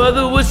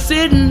 Mother was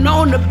sitting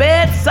on the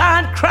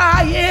bedside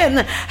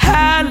crying.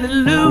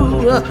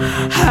 Hallelujah,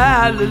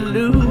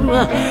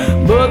 hallelujah.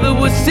 Mother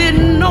was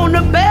sitting on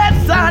the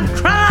bedside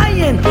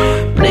crying.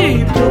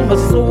 Please to my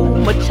soul,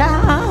 my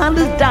child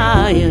is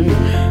dying.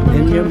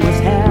 Then you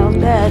must have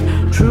that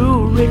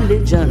true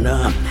religion.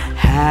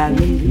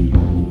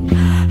 Hallelujah,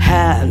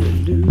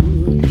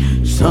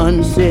 hallelujah.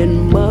 Son said,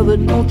 mother,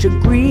 don't you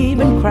grieve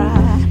and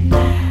cry.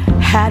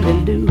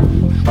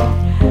 Hallelujah,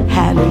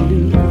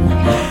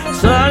 hallelujah.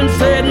 Son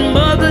said,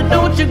 mother,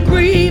 don't you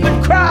grieve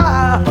and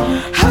cry.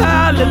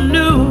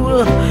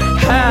 Hallelujah,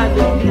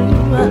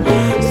 hallelujah.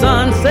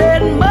 Son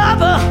said,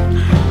 mother,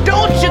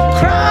 don't you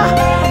cry.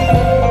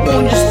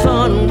 When your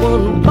son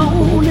was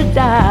born to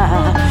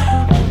die,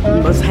 you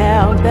must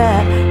have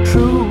that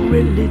true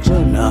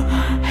religion.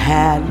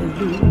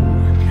 Hallelujah,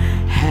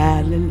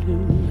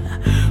 hallelujah.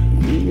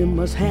 You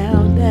must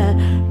have that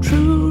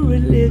true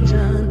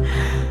religion.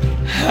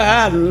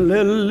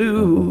 Hallelujah.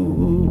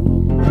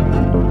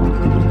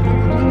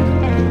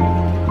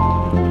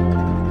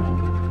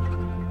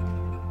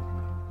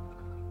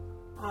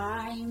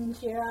 I'm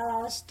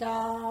just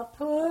a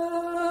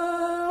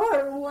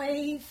poor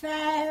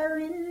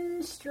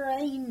wayfaring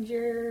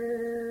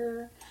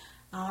stranger.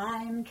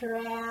 I'm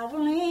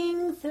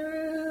traveling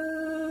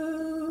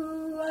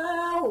through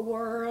a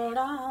world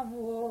of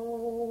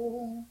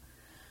woe.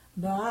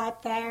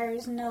 But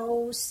there's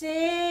no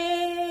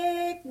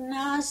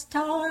sickness,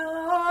 toil,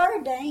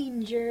 or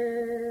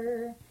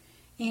danger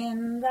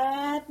in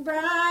that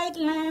bright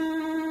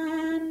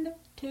land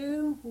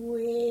to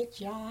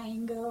which I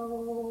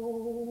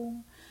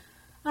go.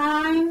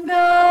 I'm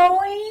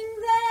going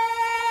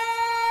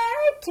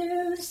there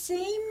to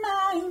see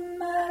my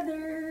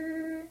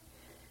mother.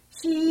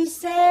 She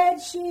said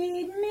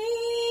she'd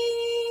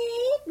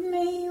meet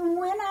me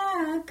when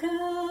I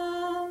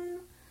come.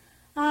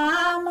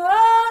 I'm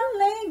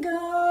only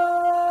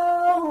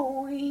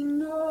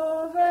going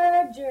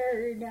over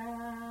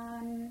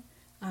Jordan.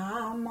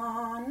 I'm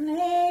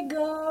only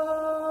going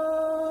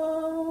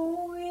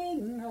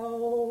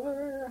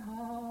over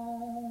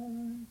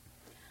home.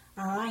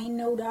 I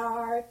know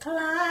dark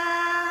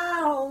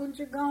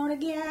clouds are gonna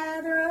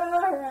gather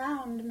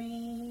around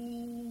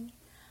me.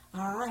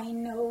 I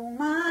know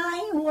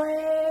my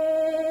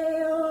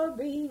way'll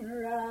be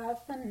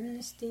rough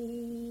and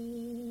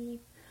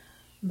steep.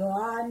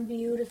 But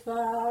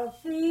beautiful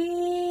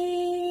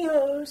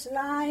fields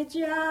lie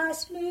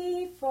just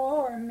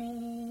before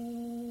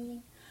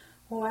me,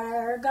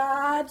 where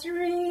God's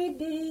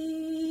redeemed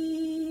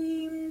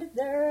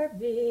their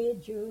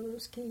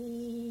vigils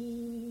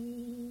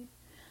keep.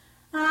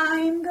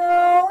 I'm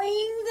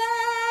going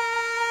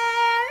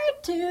there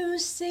to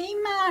see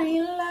my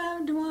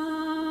loved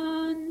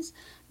ones,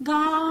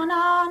 gone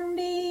on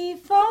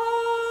before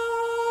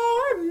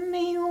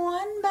me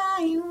one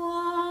by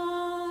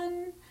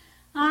one.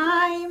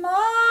 I'm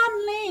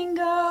only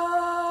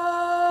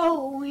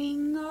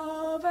going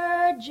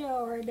over Jordan.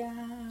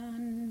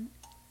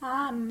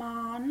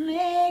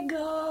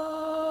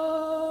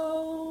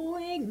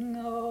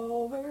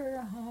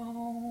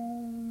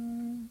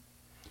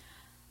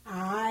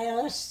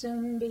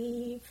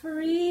 be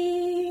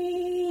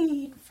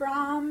freed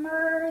from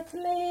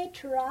earthly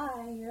trials.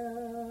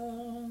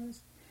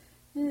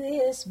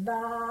 This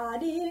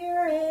body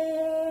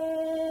rest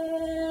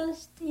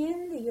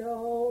in the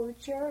old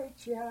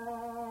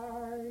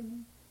churchyard.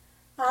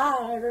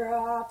 I'll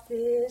drop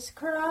this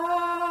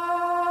cross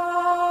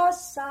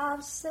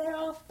of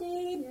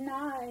self-denial,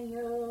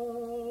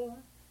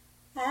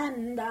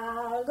 and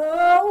I'll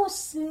go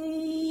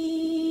singing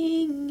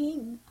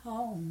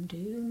home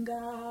to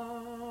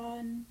God.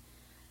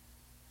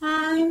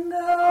 I'm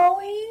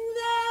going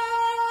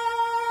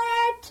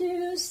there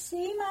to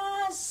see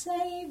my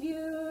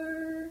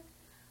Savior.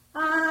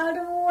 I'll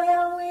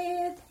dwell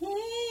with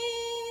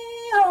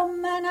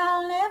Him and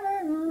I'll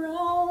never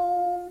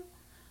roam.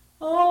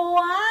 Oh,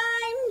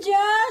 I'm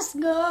just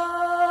going